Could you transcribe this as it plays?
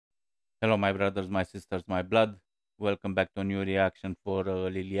Hello, my brothers, my sisters, my blood. Welcome back to a new reaction for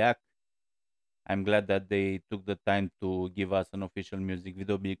Liliac. I'm glad that they took the time to give us an official music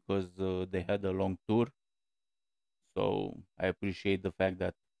video because they had a long tour. So I appreciate the fact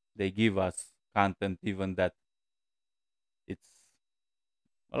that they give us content, even that it's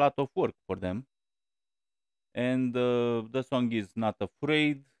a lot of work for them. And the song is Not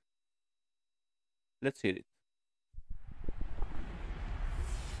Afraid. Let's hear it.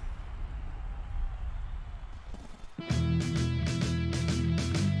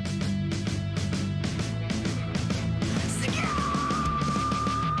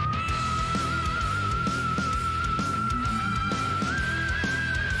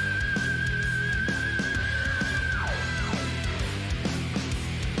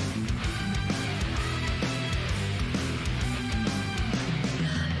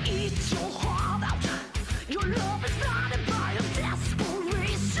 Eat your heart out. Your love is blinded by a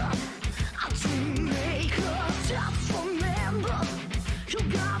desperation. To make a just remember. You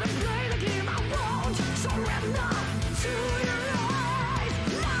gotta play the game I won't surrender to your lies.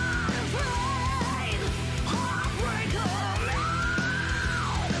 Not afraid. Heartbreaker.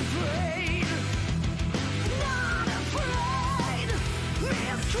 Not afraid. Not afraid.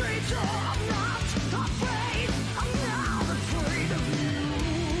 Mistreater. I'm not afraid. I'm not afraid of you.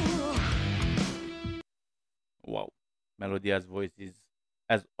 Wow. Melodia's voice is,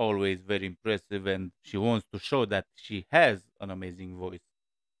 as always, very impressive, and she wants to show that she has an amazing voice.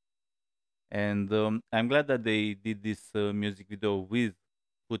 And I'm glad that they did this music video with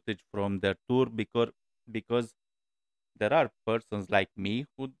footage from their tour because there are persons like me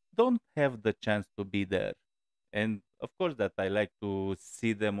who don't have the chance to be there. And of course that I like to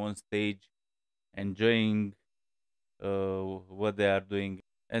see them on stage enjoying what they are doing,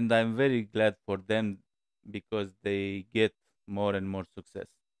 and I'm very glad for them because they get more and more success.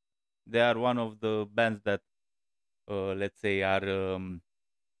 They are one of the bands that let's say are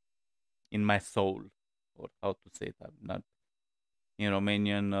in my soul, or how to say it. I'm not in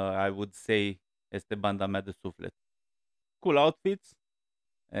Romanian, I would say este banda mea de suflet. Cool outfits,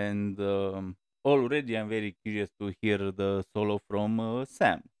 and already I'm very curious to hear the solo from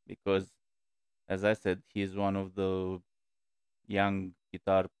Sam because, as I said, he's one of the young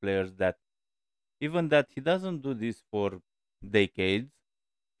guitar players that, even that he doesn't do this for decades,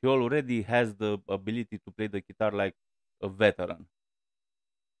 he already has the ability to play the guitar like a veteran.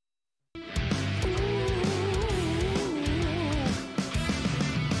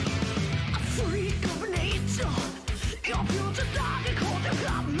 Freak of nature, you're built to die because you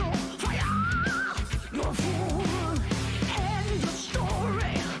got no fire. You're a fool, end the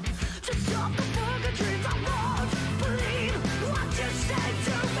story. To stop the burger dreams I won't believe what you say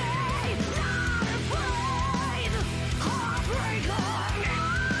to me. Not afraid, heartbreaker.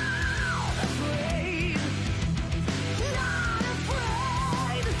 Not afraid, not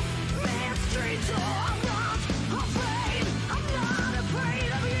afraid. Mistreater, I'm not afraid. I'm not afraid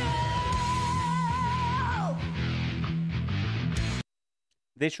of you.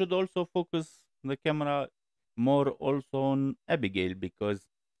 They should also focus the camera more also on Abigail because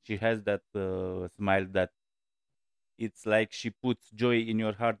she has that smile that it's like she puts joy in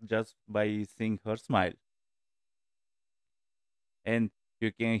your heart just by seeing her smile. And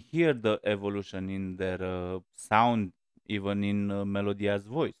you can hear the evolution in their sound, even in Melodia's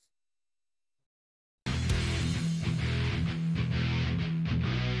voice.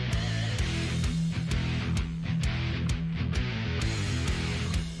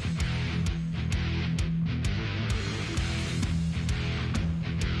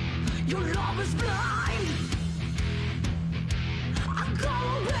 Your love is blind. I'll go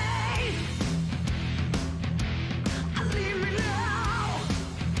away. Leave me now.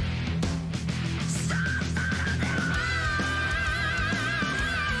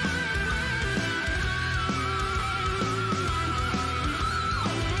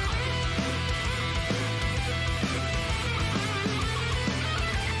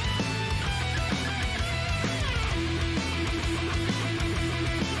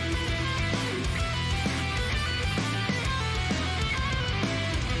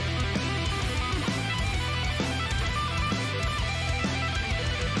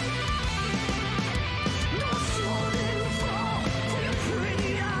 No swollen fall for your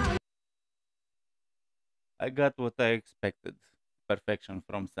pretty eyes. I got what I expected, perfection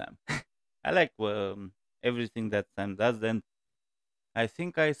from Sam. I like everything that Sam does, and I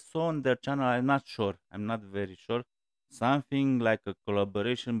think I saw on their channel, I'm not sure, I'm not very sure, something like a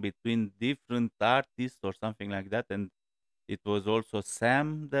collaboration between different artists or something like that, and it was also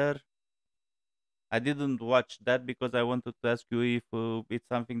Sam there. I didn't watch that because I wanted to ask you if it's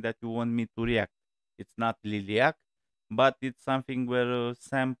something that you want me to react. It's not Liliac, but it's something where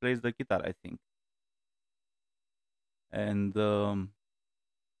Sam plays the guitar, I think. And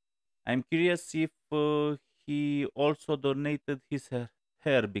I'm curious if he also donated his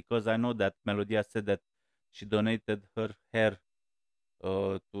hair because I know that Melodia said that she donated her hair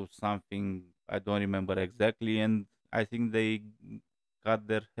to something I don't remember exactly, and I think they cut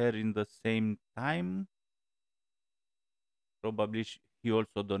their hair in the same time. Probably he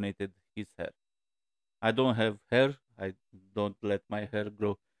also donated his hair. I don't have hair. I don't let my hair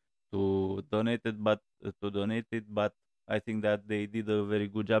grow to donate it, but I think that they did a very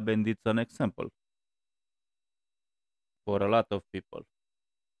good job, and it's an example for a lot of people.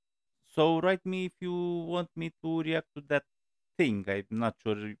 So write me if you want me to react to that thing. I'm not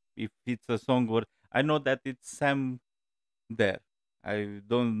sure if it's a song or I know that it's Sam there. I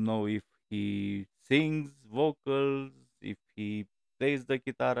don't know if he sings vocals, if he plays the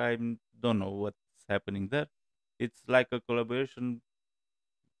guitar. I don't know what's happening there. It's like a collaboration,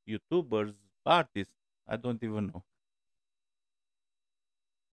 YouTubers, artists. I don't even know.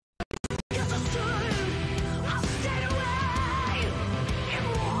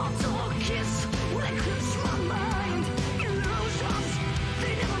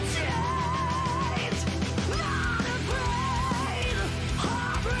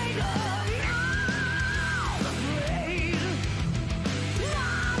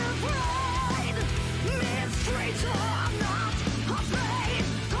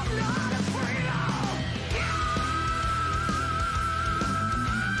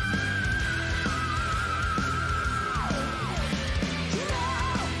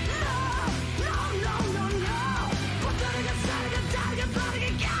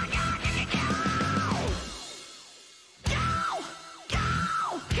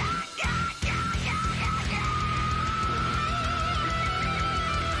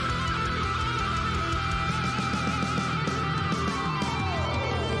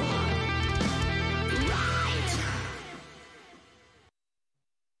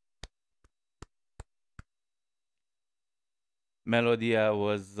 Melodia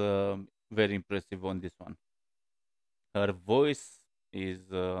was very impressive on this one. Her voice is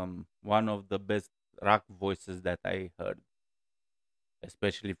one of the best rock voices that I heard,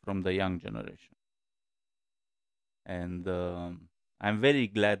 especially from the young generation. And I'm very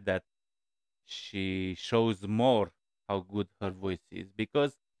glad that she shows more how good her voice is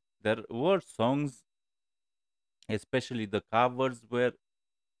because there were songs, especially the covers, where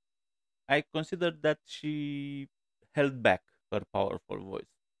I considered that she held back her powerful voice.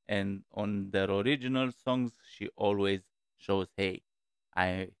 And on their original songs, she always shows, hey,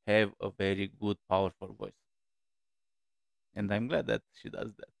 I have a very good, powerful voice. And I'm glad that she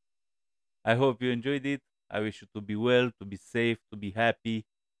does that. I hope you enjoyed it. I wish you to be well, to be safe, to be happy,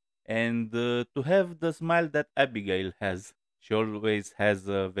 and to have the smile that Abigail has. She always has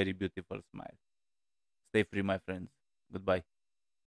a very beautiful smile. Stay free, my friends. Goodbye.